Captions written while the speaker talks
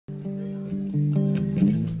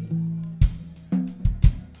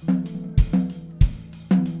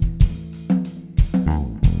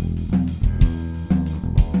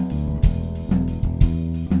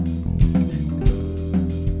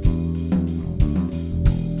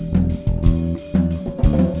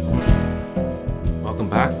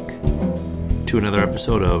to another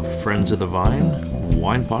episode of Friends of the Vine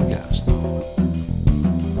Wine Podcast.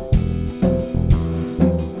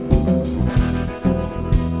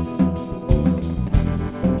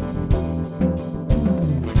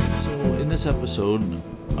 So in this episode,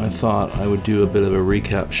 I thought I would do a bit of a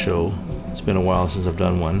recap show. It's been a while since I've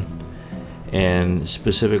done one. And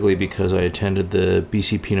specifically because I attended the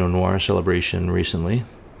BC Pinot Noir celebration recently.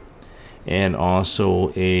 And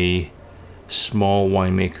also a small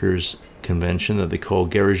winemakers convention that they call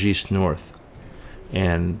Garagiste North,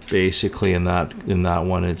 and basically in that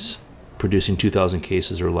one it's producing 2,000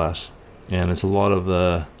 cases or less, and it's a lot of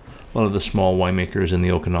the small winemakers in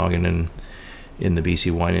the Okanagan and in the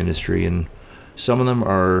BC wine industry, and some of them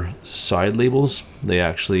are side labels. They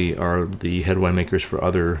actually are the head winemakers for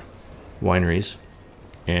other wineries,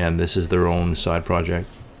 and this is their own side project.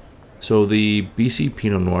 So the BC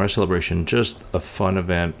Pinot Noir celebration, just a fun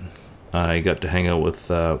event. I got to hang out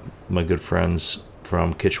with my good friends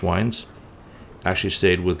from Kitsch Wines. Actually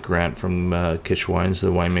stayed with Grant from Kitsch Wines,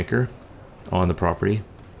 the winemaker, on the property.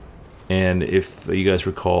 And if you guys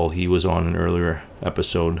recall, he was on an earlier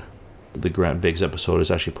episode. The Grant Biggs episode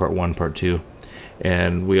is actually part 1, part 2.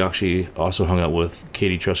 And we actually also hung out with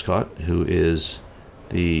Katie Truscott, who is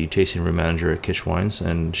the tasting room manager at Kitsch Wines,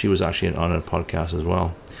 and she was actually on a podcast as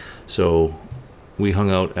well. So we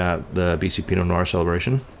hung out at the BC Pinot Noir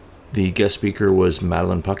celebration. The guest speaker was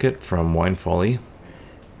Madeline Puckett from Wine Folly.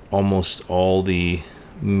 Almost all the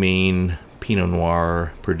main Pinot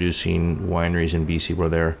Noir producing wineries in BC were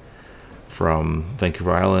there, from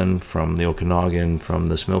Vancouver Island, from the Okanagan, from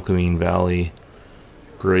the Smilkameen Valley.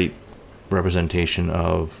 Great representation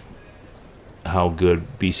of how good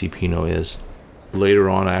BC Pinot is. Later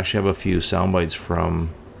on, I actually have a few sound bites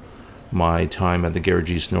from my time at the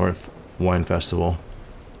Garagiste North Wine Festival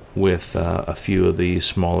with a few of the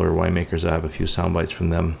smaller winemakers. I have a few sound bites from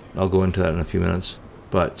them. I'll go into that in a few minutes.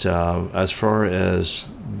 But as far as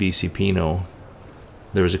BC Pinot,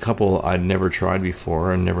 there was a couple I'd never tried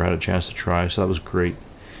before and never had a chance to try, so that was great.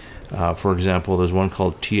 For example, there's one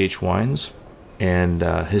called TH Wines, and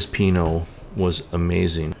his Pinot was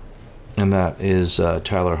amazing. And that is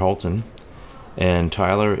Tyler Halton. And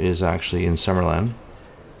Tyler is actually in Summerland.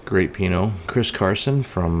 Great Pinot. Chris Carson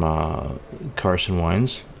from Carson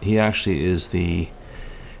Wines. He actually is the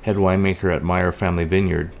head winemaker at Meyer Family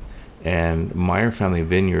Vineyard. And Meyer Family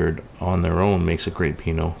Vineyard on their own makes a great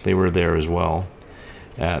Pinot. They were there as well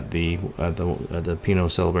at the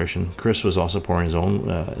Pinot celebration. Chris was also pouring his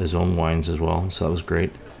own wines as well, so that was great.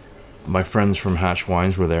 My friends from Hatch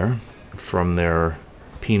Wines were there from their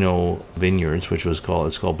Pinot vineyards, which it's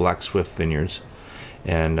called Black Swift Vineyards.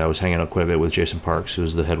 And I was hanging out quite a bit with Jason Parks,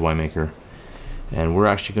 who's the head winemaker. And we're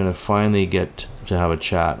actually going to finally get to have a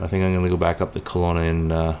chat. I think I'm going to go back up to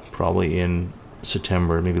Kelowna probably in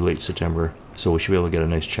September, maybe late September. So we should be able to get a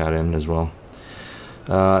nice chat in as well.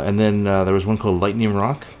 And then there was one called Lightning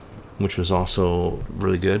Rock, which was also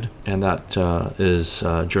really good. And that is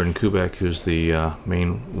Jordan Kubek, who's the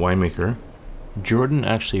main winemaker. Jordan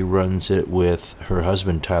actually runs it with her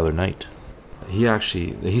husband, Tyler Knight. He's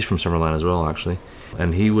from Summerland as well, actually.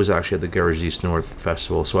 And he was actually at the Garagiste North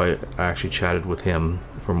Festival, so I actually chatted with him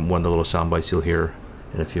from one of the little sound bites you'll hear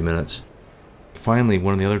in a few minutes. Finally,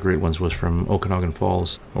 one of the other great ones was from Okanagan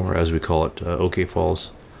Falls, or as we call it, OK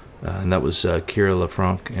Falls. And that was Kira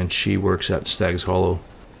LaFranc, and she works at Stag's Hollow.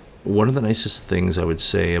 One of the nicest things I would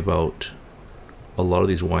say about a lot of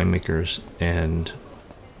these winemakers and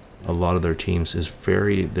a lot of their teams is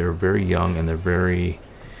they're very young, and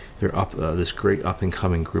they're up this great up and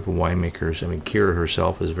coming group of winemakers. I mean, Kira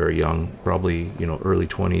herself is very young, probably early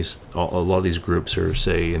 20s. A lot of these groups are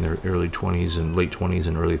say in their early 20s and late 20s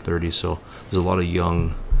and early 30s. So there's a lot of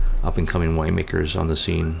young up and coming winemakers on the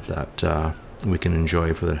scene that we can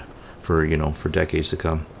enjoy for decades to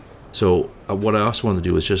come. So what I also wanted to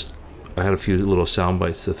do is I had a few little sound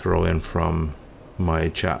bites to throw in from my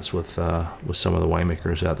chats with some of the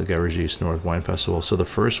winemakers at the Garagiste North Wine Festival. So the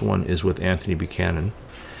first one is with Anthony Buchanan.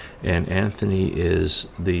 And Anthony is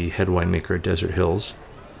the head winemaker at Desert Hills,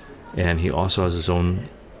 and he also has his own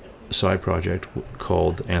side project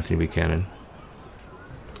called Anthony Buchanan.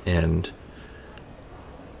 And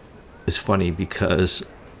it's funny because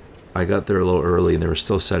I got there a little early and they were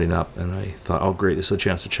still setting up, and I thought, oh great, this is a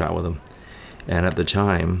chance to chat with him. And at the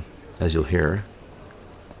time, as you'll hear,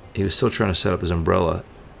 he was still trying to set up his umbrella.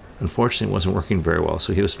 Unfortunately, it wasn't working very well,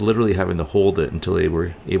 so he was literally having to hold it until they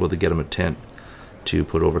were able to get him a tent to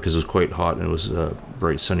put over, because it was quite hot and it was a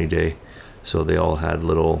bright sunny day, so they all had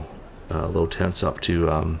little tents up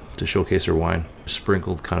to showcase their wine,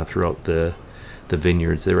 sprinkled kind of throughout the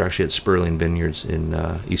vineyards. They were actually at Sperling Vineyards in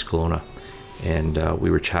East Kelowna, and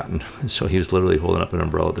we were chatting. So he was literally holding up an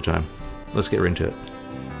umbrella at the time. Let's get right into it.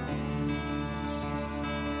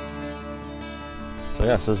 So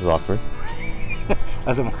yes, this is awkward.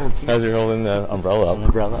 As you're holding the umbrella up. An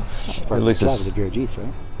umbrella. That's part At of least the job it's of the Garagiste,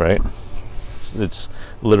 right? right. It's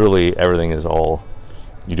literally everything is all.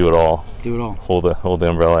 You do it all. Do it all. Hold the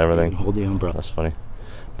umbrella, everything. Hold the umbrella. That's funny.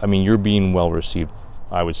 I mean, you're being well received,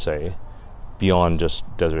 I would say, beyond just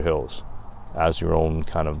Desert Hills, as your own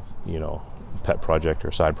kind of, pet project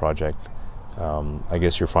or side project. I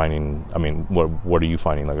guess you're finding. I mean, what are you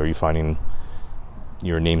finding? Like, are you finding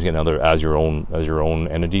your name's getting other as your own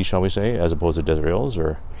entity, shall we say, as opposed to Desert Hills,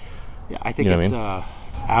 or? Yeah, I think it's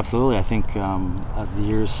absolutely. I think as the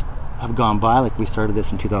years have gone by, like we started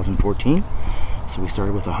this in 2014, so we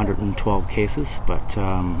started with 112 cases, but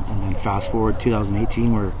and then fast forward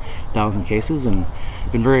 2018, we're 1,000 cases, and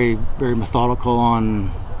been very, very methodical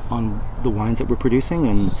on the wines that we're producing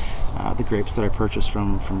and the grapes that I purchased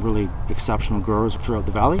from really exceptional growers throughout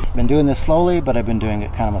the valley. I've been doing this slowly, but I've been doing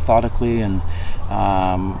it kind of methodically, and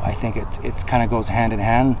I think it's kind of goes hand in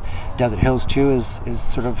hand. Desert Hills too is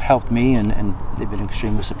sort of helped me, and they've been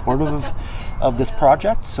extremely supportive of this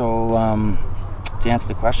project. So to answer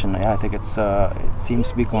the question, yeah, I think it seems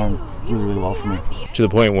to be going really, really well for me. To the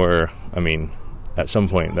point where, I mean, at some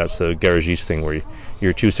point, that's the Garagiste thing where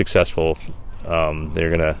you're too successful.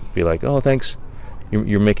 They're gonna be like, "Oh, thanks,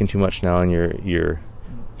 you're making too much now," and you're.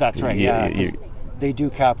 That's right. They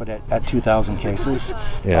do cap it at 2,000 cases.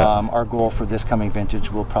 Yeah. Our goal for this coming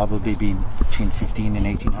vintage will probably be between 1,500 and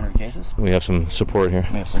 1,800 cases. We have some support here.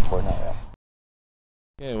 We have some support now. Yeah.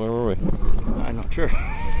 Yeah, where were we? I'm not sure.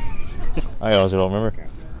 I honestly don't remember.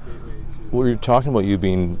 We were talking about you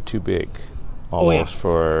being too big, almost,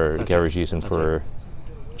 for Garagiste and for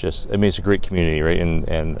right. just. I mean, it's a great community, right?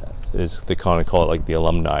 And they kind of call it like the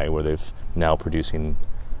alumni, where they've now producing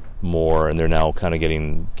more, and they're now kind of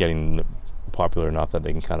getting popular enough that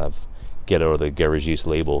they can kind of get out of the Garagiste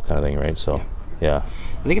label, kind of thing, right? So, yeah.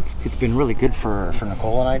 I think it's been really good for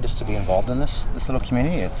Nicole and I just to be involved in this little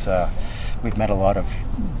community. It's we've met a lot of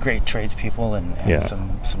great tradespeople and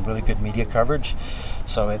some really good media coverage.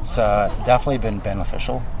 So it's definitely been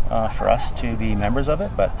beneficial for us to be members of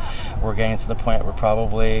it. But we're getting to the point where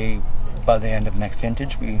probably by the end of next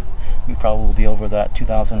vintage, we probably will be over that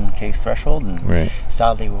 2,000 case threshold, and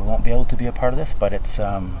sadly we won't be able to be a part of this. But it's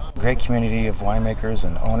a great community of winemakers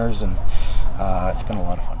and owners, and it's been a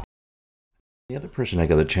lot of fun. The other person I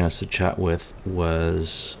got a chance to chat with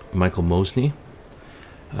was Michael Mosney.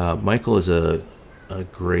 Michael is a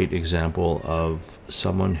great example of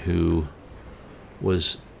someone who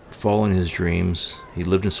was following his dreams. He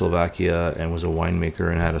lived in Slovakia and was a winemaker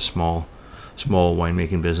and had a small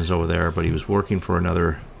winemaking business over there, but he was working for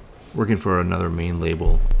another main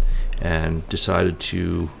label, and decided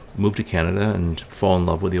to move to Canada and fall in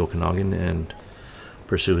love with the Okanagan and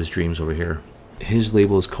pursue his dreams over here. His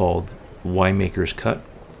label is called Winemaker's Cut,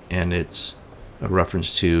 and it's a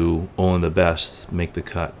reference to only the best make the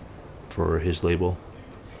cut for his label.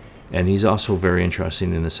 And he's also very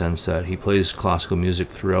interesting in the sense that he plays classical music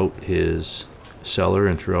throughout his cellar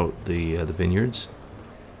and throughout the vineyards,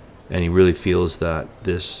 and he really feels that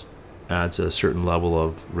this adds a certain level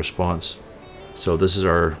of response. So this is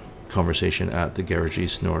our conversation at the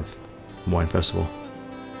Garagiste North Wine Festival.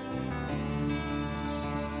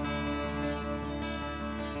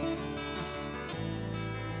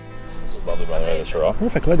 This is lovely, by the way, the Syrah.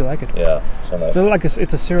 Perfect, I do like it. Yeah, so nice.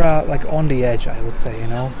 It's a Syrah like on the edge, I would say,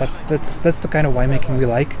 but that's the kind of winemaking we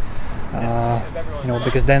like,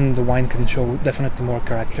 because then the wine can show definitely more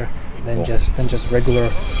character than just regular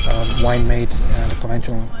wine made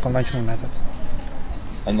conventional method.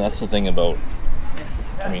 And that's the thing about,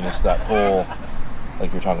 I mean, it's that whole,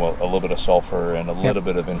 like you're talking about, a little bit of sulfur and a little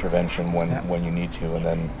bit of intervention when you need to, and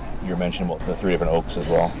then you're mentioning about the 3 different oaks as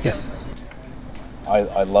well. Yes.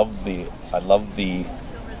 I love the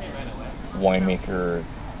winemaker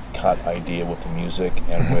cut idea with the music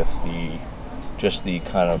and with the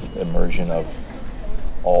kind of immersion of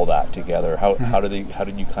all that together. How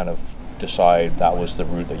did you kind of decide that was the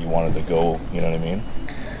route that you wanted to go? You know what I mean?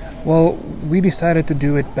 Well, we decided to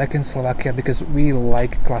do it back in Slovakia because we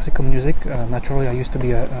like classical music. Naturally, I used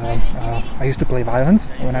to play violins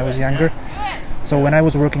when I was younger. So when I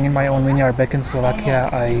was working in my own vineyard back in Slovakia,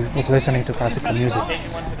 I was listening to classical music.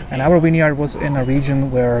 And our vineyard was in a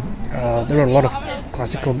region where there were a lot of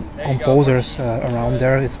classical composers around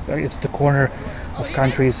there. It's the corner of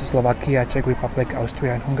countries Slovakia, Czech Republic,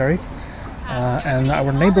 Austria and Hungary. And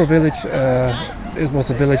our neighbor village it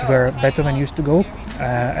was a village where Beethoven used to go,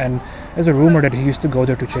 and there's a rumor that he used to go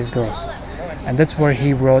there to chase girls. and that's where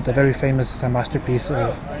he wrote a very famous masterpiece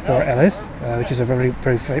for Ellis, which is a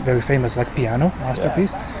very famous like piano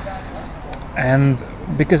masterpiece. And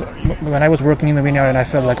because when I was working in the vineyard, and I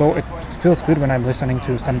felt like, oh, it feels good when I'm listening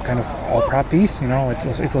to some kind of opera piece, you know,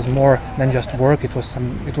 it was more than just work. It was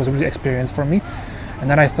really experience for me. And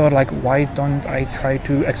then I thought, like, why don't I try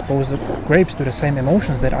to expose the grapes to the same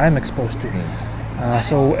emotions that I'm exposed to?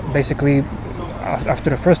 So basically, after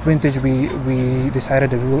the first vintage, we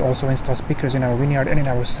decided that we will also install speakers in our vineyard and in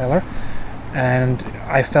our cellar, and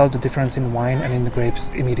I felt the difference in wine and in the grapes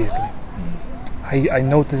immediately. I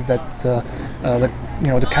noticed that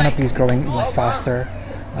the canopy is growing more faster.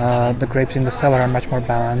 The grapes in the cellar are much more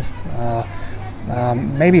balanced.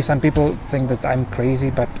 Maybe some people think that I'm crazy,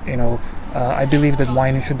 but I believe that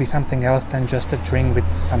wine should be something else than just a drink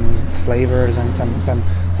with some flavors and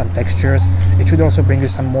some textures. It should also bring you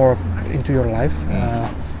some more into your life.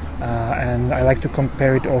 And I like to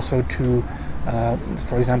compare it also to,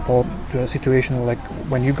 for example, to a situation like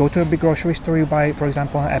when you go to a big grocery store, you buy, for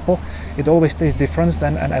example, an apple. It always tastes different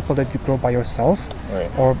than an apple that you grow by yourself,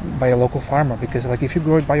 right, or by a local farmer. Because like if you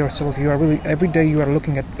grow it by yourself, you are really every day you are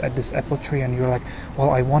looking at this apple tree and you're like, well,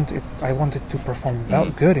 I want it to perform well,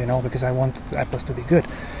 good, because I want the apples to be good.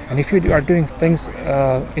 And if you are doing things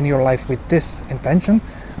in your life with this intention,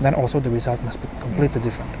 then also the result must be completely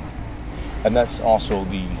different. And that's also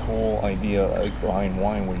the whole idea behind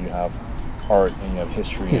wine, where you have art and you have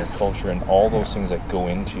history, yes, and culture, and all those things that go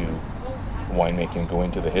into winemaking, go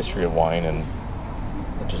into the history of wine, and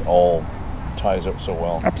it just all ties up so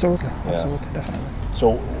well. Absolutely, definitely.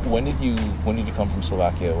 So when did you come from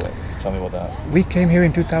Slovakia? Tell me about that. We came here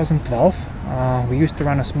in 2012. We used to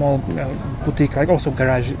run a small boutique, like also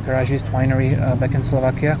garagist winery back in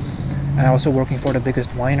Slovakia. And I'm also working for the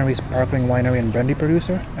biggest winery, sparkling winery and brandy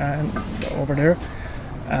producer over there.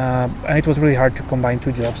 And it was really hard to combine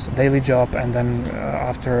two jobs, daily job, and then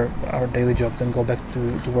after our daily job, then go back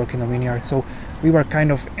to work in a vineyard. So we were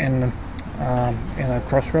kind of in a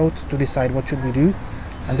crossroad to decide what should we do.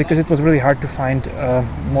 And because it was really hard to find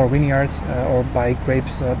more vineyards or buy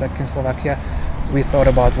grapes back in Slovakia, we thought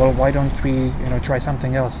about, well, why don't we try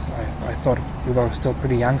something else? I thought we were still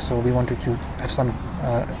pretty young, so we wanted to have some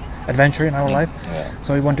adventure in our life.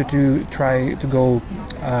 So we wanted to try to go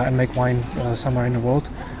and make wine somewhere in the world.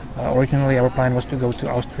 Originally our plan was to go to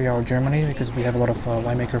Austria or Germany because we have a lot of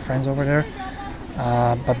winemaker friends over there.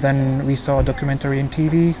 But then we saw a documentary in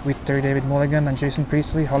TV with Terry David Mulligan and Jason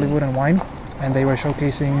Priestley, Hollywood and Wine, and they were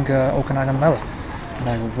showcasing Okanagan Valley.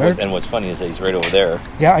 And what's funny is that he's right over there,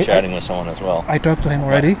 chatting with someone as well. I talked to him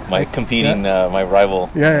already. My rival.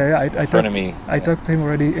 I front of me. I talked to him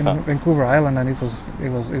already in Vancouver Island, and it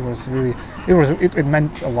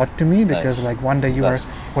meant a lot to me because like one day you were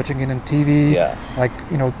watching it on TV, like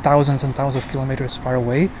thousands and thousands of kilometers far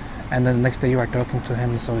away, and then the next day you are talking to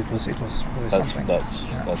him. So it was really something.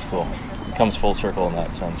 That's cool. It comes full circle in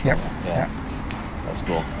that sense. Yeah. That's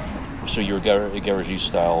cool. So you're garagey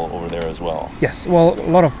style over there as well? Yes, well, a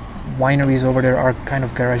lot of wineries over there are kind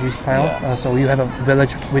of garagey style. So you have a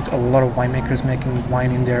village with a lot of winemakers making wine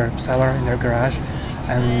in their cellar, in their garage,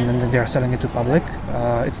 and then they are selling it to public.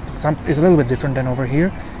 It's a little bit different than over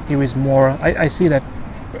here. Here is more. I see that.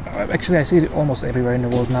 Actually, I see it almost everywhere in the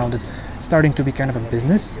world now that it's starting to be kind of a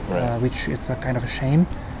business, which it's a kind of a shame.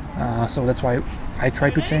 So that's why I try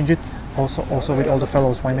to change it. Also with all the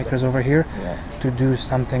fellows winemakers over here, to do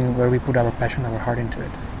something where we put our passion, our heart into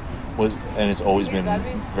it. And it's always been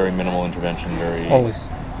very minimal intervention, always.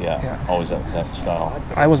 Always that style.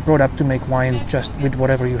 I was brought up to make wine just with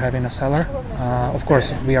whatever you have in a cellar. Of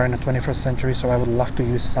course, we are in the 21st century, so I would love to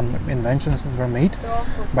use some inventions that were made,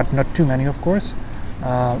 but not too many, of course.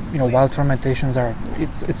 Wild fermentations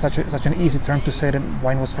it's such an easy term to say that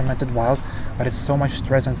wine was fermented wild, but it's so much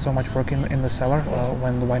stress and so much work in the cellar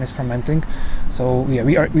when the wine is fermenting. So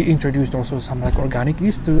we introduced also some like organic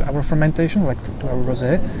yeast to our fermentation, like to our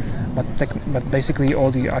rosé, but basically all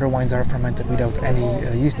the other wines are fermented without any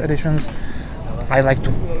yeast additions. I like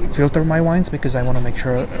to filter my wines because I want to make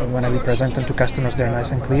sure when I present them to customers they're nice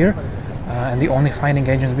and clear. And the only fining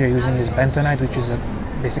agents we are using is bentonite, which is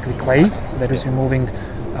basically clay that is removing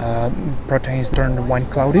proteins that turn the wine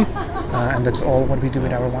cloudy, and that's all what we do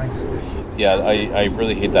with our wines. I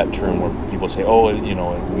really hate that term where people say,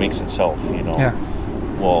 it makes itself,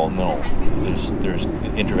 Well, no, there's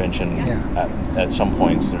intervention at some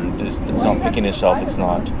points. It's not picking itself. It's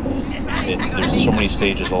not. There's so many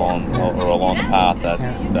stages along the path that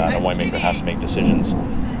a winemaker has to make decisions.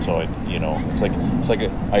 So it's like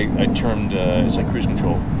I termed it's like cruise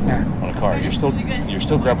control on a car. You're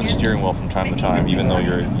still grabbing the steering wheel from time to time, even though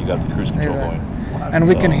you got the cruise control going. And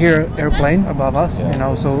we can hear airplane above us, you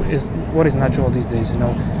know, so is what is natural these days, you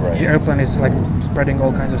know. Right. The airplane is like spreading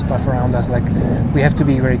all kinds of stuff around us, like we have to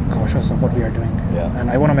be very cautious of what we are doing. Yeah. And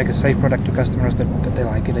I want to make a safe product to customers that they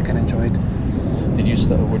like it, they can enjoy it. Did you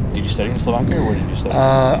study in Slovakia, or where did you study?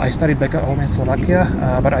 I studied back at home in Slovakia,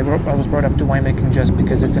 but I was brought up to winemaking just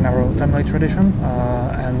because it's in our family tradition.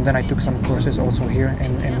 And then I took some courses also here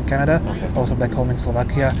in Canada, also back home in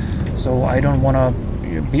Slovakia. So I don't want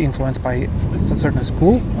to be influenced by a certain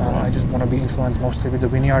school. I just want to be influenced mostly with the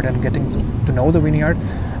vineyard and getting to know the vineyard.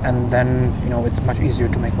 And then, you know, it's much easier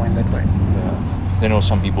to make wine that way. Yeah. I know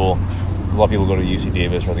a lot of people go to UC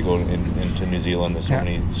Davis, or they go into New Zealand. There's so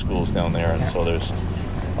many schools down there, and so there's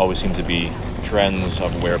always seems to be trends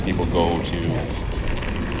of where people go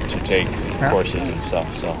to take courses and stuff.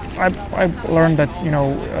 So I've learned that, you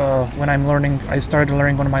know, when I started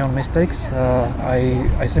learning one of my own mistakes.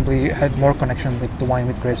 I simply had more connection with the wine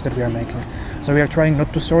with grapes that we are making. So we are trying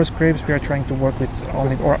not to source grapes. We are trying to work with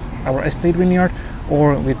only our estate vineyard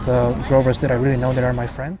or with growers that I really know that are my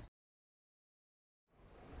friends.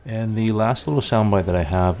 And the last little soundbite that I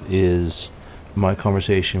have is my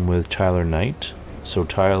conversation with Tyler Knight. So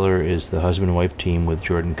Tyler is the husband and wife team with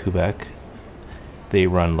Jordan Kubek. They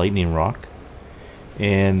run Lightning Rock,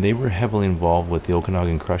 and they were heavily involved with the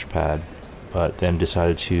Okanagan Crush Pad, but then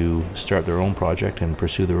decided to start their own project and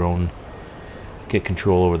pursue get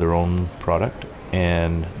control over their own product,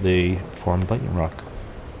 and they formed Lightning Rock.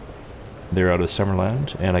 They're out of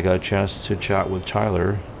Summerland, and I got a chance to chat with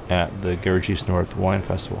Tyler at the Garage East North Wine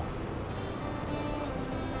Festival.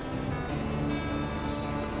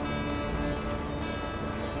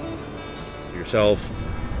 Yourself,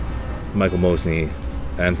 Michael Mosney,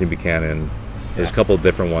 Anthony Buchanan. There's a couple of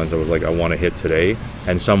different ones I was like, I want to hit today,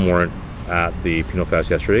 and some weren't at the Pinot Fest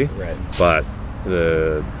yesterday. Right. But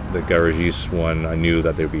the Garage East one, I knew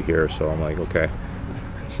that they'd be here, so I'm like, okay.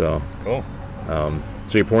 So cool.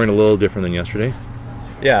 So you're pouring a little different than yesterday.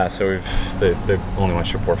 Yeah, so they only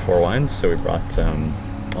want you to pour 4 wines, so we brought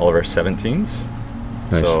all of our 17s.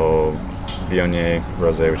 Nice. So Viognier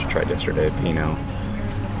Rosé, which I tried yesterday, Pinot,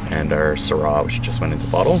 and our Syrah, which just went into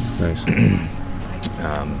bottle. Nice.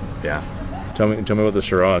 Yeah. Tell me about the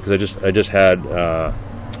Syrah, because I just had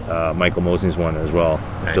Michael Mosney's one as well.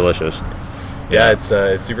 Nice. Delicious. Yeah, it's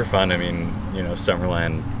super fun. I mean, you know,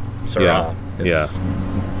 Summerland Syrah.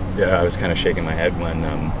 Yeah, I was kind of shaking my head when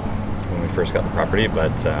we first got the property,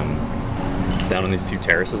 but it's down on these 2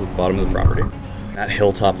 terraces at the bottom of the property. That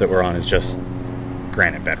hilltop that we're on is just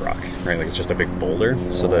granite bedrock, right? Like it's just a big boulder.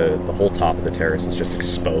 So the whole top of the terrace is just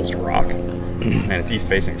exposed rock, and it's east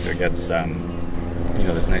facing, so it gets you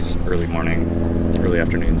know, this nice early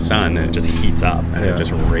afternoon sun, and it just heats up and it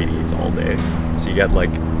just radiates all day. So you get,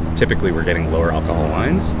 like, typically we're getting lower alcohol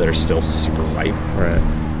wines that are still super ripe. Right.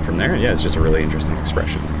 From there, yeah, it's just a really interesting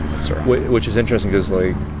expression. Which is interesting because,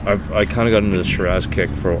 like, I kind of got into the Shiraz kick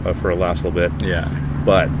for a last little bit. Yeah.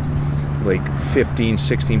 But like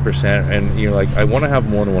 15-16%, and you're like, I want to have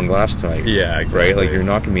more than one glass tonight. Yeah, exactly. Right? Like, you're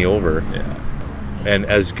knocking me over. Yeah. And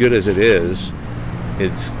as good as it is,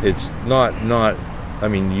 it's not. I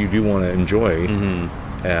mean, you do want to enjoy,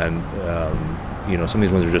 and you know, some of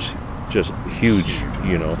these ones are just huge.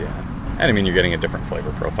 You know. Yeah. And I mean, you're getting a different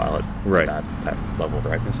flavor profile at that level of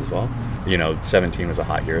ripeness as well. You know, 17 was a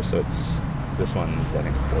hot year, so this one's, I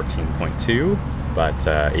think, 14.2, but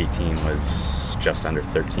 18 was just under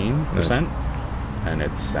 13%, nice. And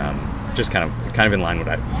it's just kind of in line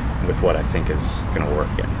with what I think is going to work.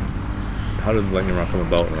 Yeah. How did Lightning Rock come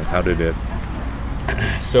about? Like, how did it?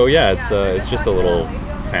 So yeah, it's just a little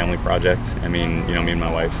family project. I mean, you know, me and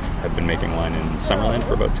my wife have been making wine in Summerland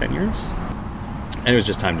for about 10 years. And it was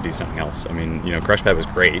just time to do something else. I mean, you know, Crush Pad was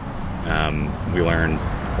great. We learned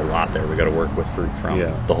a lot there. We got to work with fruit from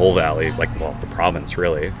the whole valley, the province,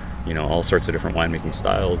 really. You know, all sorts of different winemaking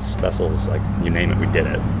styles, vessels, like, you name it, we did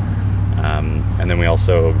it. And then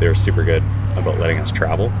they were super good about letting us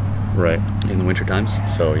travel. Right. In the winter times.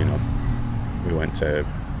 So, you know, we went to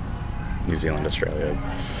New Zealand, Australia,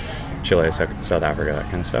 Chile, South Africa,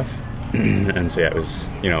 that kind of stuff. And so, yeah, it was,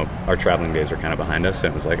 you know, our traveling days were kind of behind us,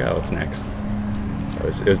 and it was like, oh, what's next?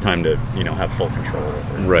 So it was time to, you know, have full control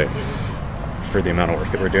over. Right. For the amount of work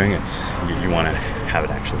that we're doing, it's you want to have it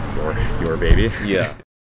actually your baby. Yeah.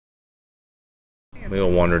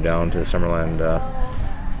 We'll wander down to Summerland.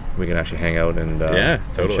 We can actually hang out and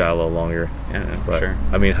totally. chat a little longer. Yeah, but, sure.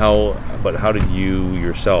 I mean, how did you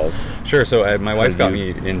yourself? Sure. So my wife got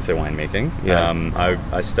me into winemaking. Yeah.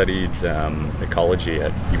 I studied ecology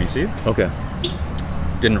at UBC. Okay.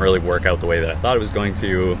 Didn't really work out the way that I thought it was going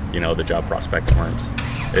to. You know, the job prospects weren't.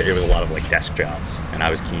 It was a lot of, like, desk jobs, and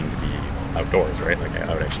I was keen to be outdoors, right? Like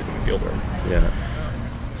I would actually do the field work. Yeah.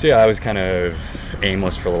 So yeah, I was kind of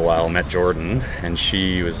aimless for a little while. Met Jordan, and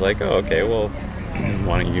she was like, "Oh, okay. Well,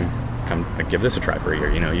 why don't you come give this a try for a year?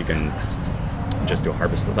 You know, you can just do a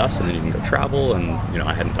harvest with us, and then you can go travel." And you know,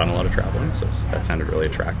 I hadn't done a lot of traveling, so that sounded really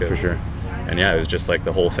attractive. For sure. And yeah, it was just like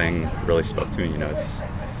the whole thing really spoke to me. You know,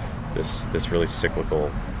 it's this really cyclical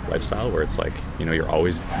lifestyle where it's like, you know, you're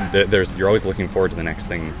always looking forward to the next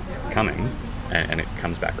thing coming, and it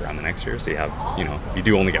comes back around the next year. So you have, you know, you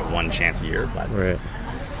do only get one chance a year, but right.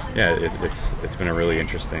 Yeah, it's been a really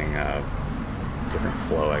interesting different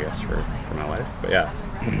flow, I guess, for my life. But yeah,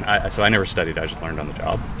 so I never studied. I just learned on the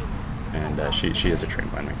job. And she is a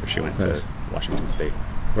trained winemaker. She went to Washington State.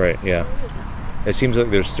 Right. Yeah. It seems like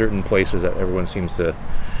there's certain places that everyone seems to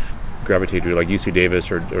gravitate to, like UC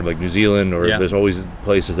Davis or like New Zealand, or there's always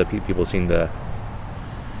places that people seem to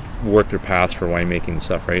work their paths for winemaking and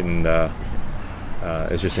stuff, right? And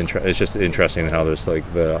it's just interesting how there's like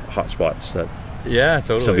the hot spots that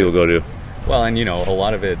totally some people go to. Well, and you know, a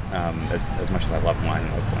lot of it, as much as I love wine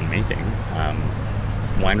and love winemaking,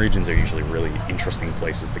 wine regions are usually really interesting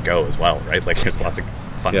places to go as well, right? Like there's lots of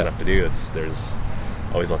fun stuff to do. There's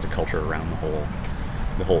always lots of culture around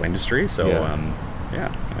the whole industry. So I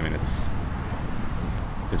mean,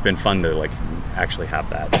 it's been fun to like actually have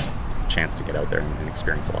that chance to get out there and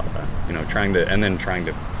experience a lot of that. You know, trying to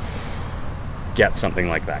get something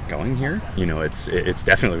like that going here. You know, it's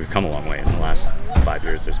definitely, we've come a long way in the last 5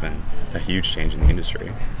 years. There's been a huge change in the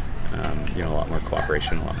industry. You know, a lot more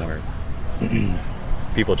cooperation, a lot more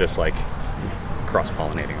people just like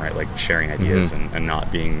cross-pollinating, right? Like sharing ideas and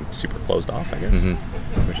not being super closed off, I guess,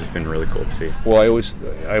 which has been really cool to see. Well, I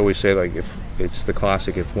always say, like, if it's the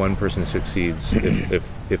classic, if one person succeeds, if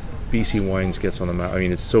BC Wines gets on the map, I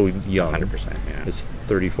mean, it's so young. 100%, yeah. It's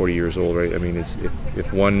 30, 40 years old, right? I mean,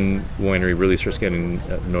 if one winery really starts getting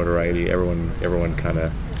notoriety, everyone kind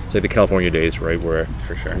of, it's like the California days, right? Where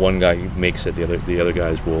for sure one guy makes it, the other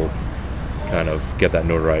guys will kind of get that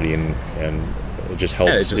notoriety, and it just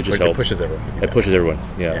helps. It helps. Pushes everyone. It pushes everyone.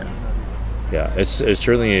 Yeah. It's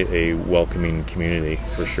certainly a welcoming community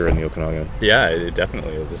for sure in the Okanagan. Yeah, it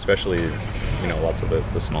definitely is. Especially, you know, lots of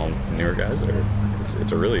the small newer guys are.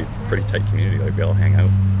 It's a really pretty tight community. Like we all hang out.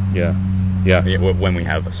 Yeah. When we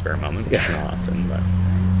have a spare moment, which is not often, but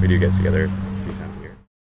we do get together a few times a year.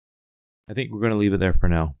 I think we're going to leave it there for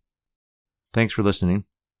now. Thanks for listening.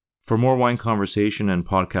 For more wine conversation and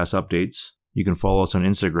podcast updates, you can follow us on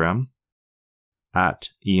Instagram at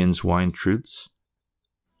Ian's Wine Truths.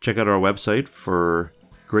 Check out our website for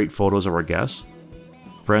great photos of our guests,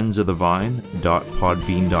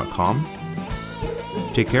 friendsofthevine.podbean.com.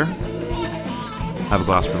 Take care. Have a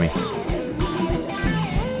glass for me.